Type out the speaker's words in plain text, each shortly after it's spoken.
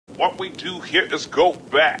What we do here is go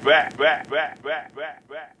back.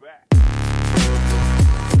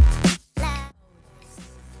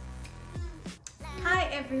 Hi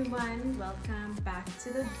everyone, welcome back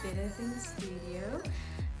to the Better Things studio.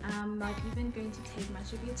 I'm not even going to take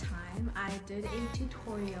much of your time. I did a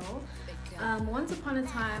tutorial once upon a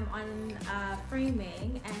time on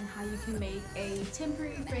framing and how you can make a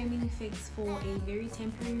temporary framing fix for a very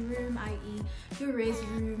temporary room, i.e. your res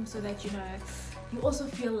room, so that you also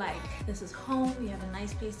feel like this is home, you have a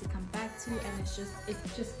nice place to come back to, and it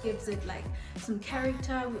just gives it like some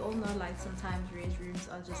character. We all know like sometimes res rooms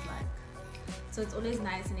are just like, so it's always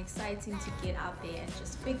nice and exciting to get out there and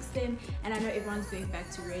just fix them. And I know everyone's going back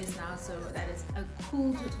to res now, so that is a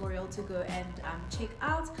cool tutorial to go and check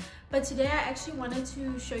out. But today I actually wanted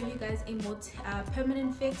to show you guys a more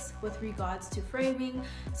permanent fix with regards to framing.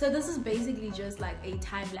 So this is basically just like a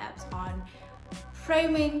time lapse on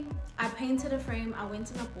framing. I painted a frame, I went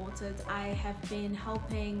and I bought it. I have been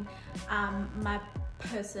helping my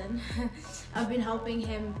person I've been helping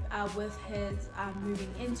him with his moving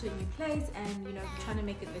into a new place, and trying to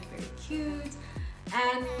make it look very cute,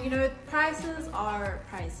 and prices are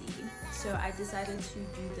pricey, so I decided to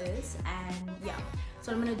do this. And yeah,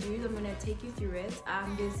 so what I'm gonna take you through it.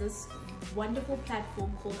 There's this wonderful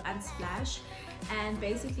platform called Unsplash, and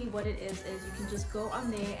basically what it is you can just go on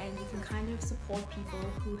there and you can kind of support people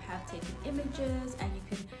who have taken images, and you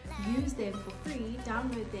can use them for free,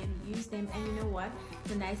 download them, use them. And you know what,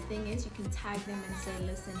 the nice thing is you can tag them and say,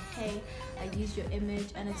 listen, hey, I used your image.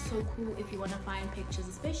 And it's so cool if you want to find pictures,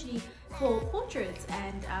 especially for portraits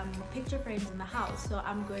and picture frames in the house. So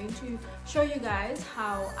I'm going to show you guys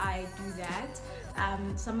how I do that.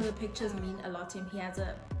 Some of the pictures mean a lot to him. He has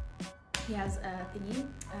a thingy,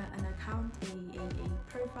 an account,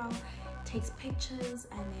 a profile, takes pictures,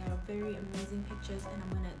 and they are very amazing pictures. And I'm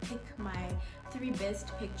gonna pick my 3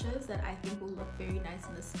 best pictures that I think will look very nice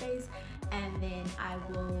in the space, and then I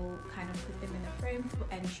will kind of put them in a frame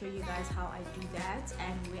and show you guys how I do that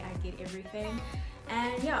and where I get everything.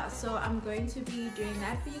 And yeah, so I'm going to be doing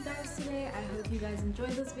that for you guys today. I hope you guys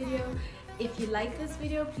enjoyed this video. If you like this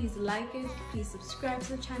video, please like it, please subscribe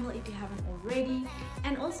to the channel if you haven't already,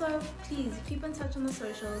 and also please keep in touch on the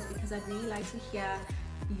socials, because I'd really like to hear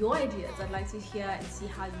your ideas. I'd like to hear and see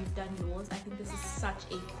how you've done yours. I think this is such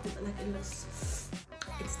a cool, like,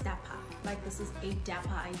 it's dapper, like this is a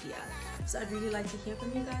dapper idea. So I'd really like to hear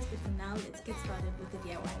from you guys, but for now, let's get started with the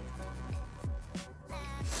DIY.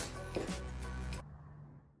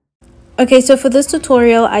 Okay, so for this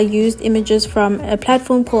tutorial, I used images from a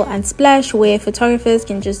platform called Unsplash, where photographers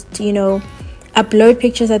can just, upload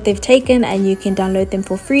pictures that they've taken, and you can download them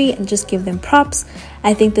for free and just give them props.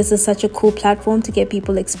 I think this is such a cool platform to get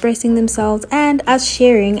people expressing themselves and us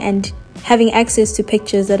sharing and having access to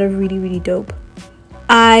pictures that are really, really dope.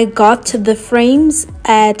 I got the frames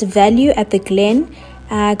at value at the Glen.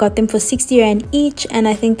 I got them for 60 Rand each, and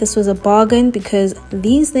I think this was a bargain because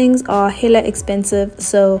these things are hella expensive,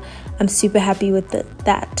 so I'm super happy with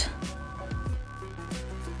that.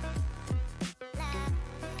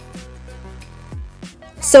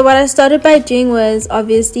 So what I started by doing was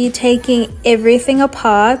obviously taking everything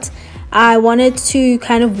apart. I wanted to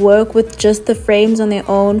kind of work with just the frames on their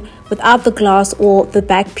own without the glass or the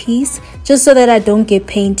back piece, just so that I don't get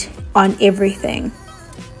paint on everything.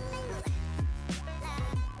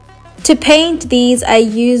 To paint these, I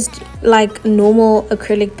used like normal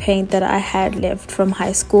acrylic paint that I had left from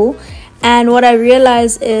high school. And what I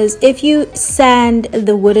realized is if you sand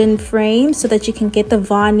the wooden frame so that you can get the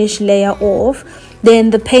varnish layer off, then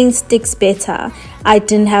the paint sticks better. I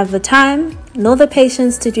didn't have the time nor the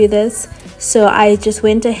patience to do this, so I just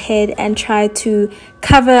went ahead and tried to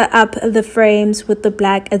cover up the frames with the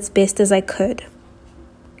black as best as I could.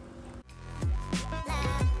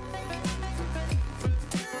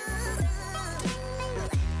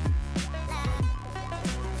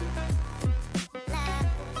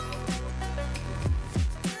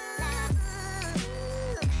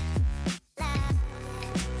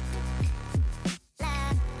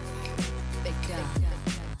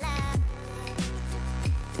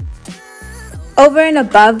 Over and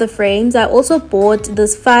above the frames, I also bought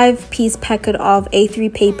this 5-piece packet of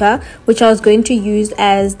A3 paper, which I was going to use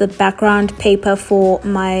as the background paper for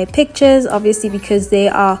my pictures, obviously because they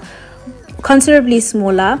are considerably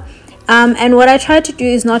smaller. And what I tried to do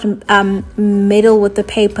is not meddle with the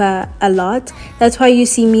paper a lot. That's why you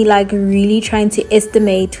see me like really trying to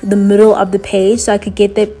estimate the middle of the page so I could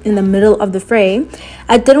get that in the middle of the frame.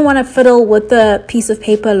 I didn't want to fiddle with the piece of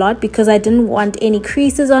paper a lot because I didn't want any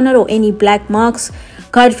creases on it or any black marks.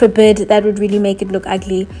 God forbid, that would really make it look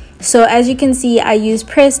ugly. So as you can see, I use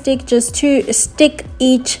press stick just to stick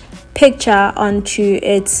each picture onto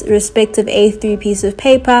its respective A3 piece of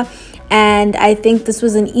paper, and I think this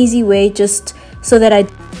was an easy way just so that I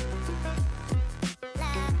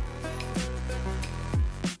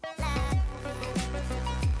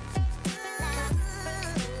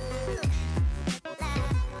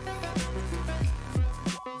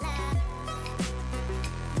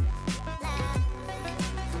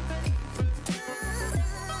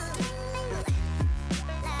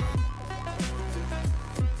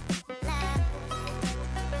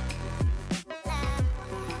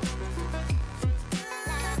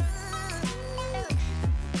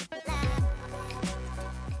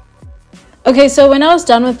Okay, so when I was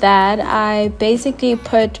done with that, I basically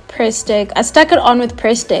put press stick. I stuck it on with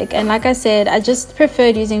press stick, and like I said, I just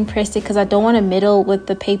preferred using press stick because I don't want to meddle with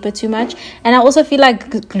the paper too much, and I also feel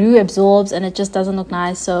like glue absorbs and it just doesn't look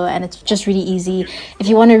nice. So, and it's just really easy. If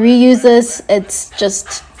you want to reuse this, it's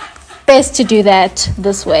just best to do that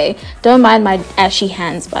this way. Don't mind my ashy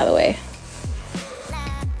hands, by the way.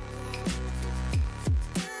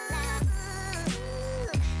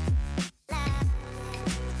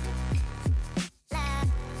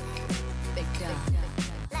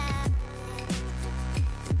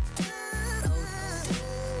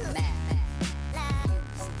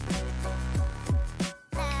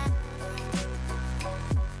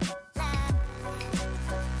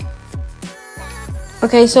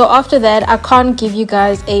 Okay, so after that, I can't give you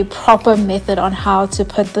guys a proper method on how to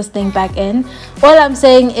put this thing back in. What I'm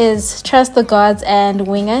saying is trust the gods and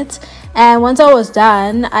wing it. And once I was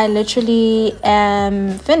done, I literally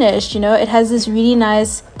am finished. You know, it has this really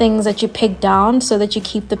nice things that you pick down so that you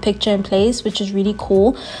keep the picture in place, which is really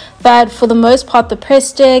cool. But for the most part, the press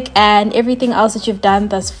stick and everything else that you've done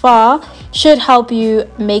thus far should help you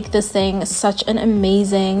make this thing such an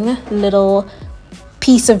amazing little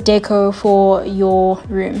piece of deco for your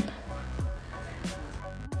room.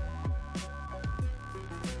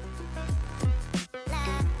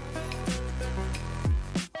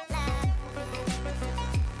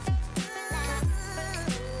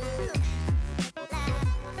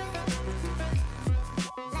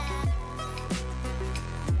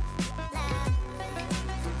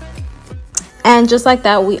 And just like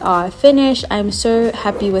that, we are finished. I'm so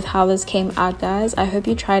happy with how this came out, guys. I hope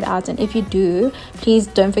you tried out, and if you do, please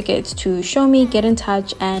don't forget to show me, get in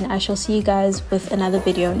touch, and I shall see you guys with another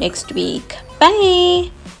video next week.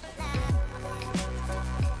 Bye.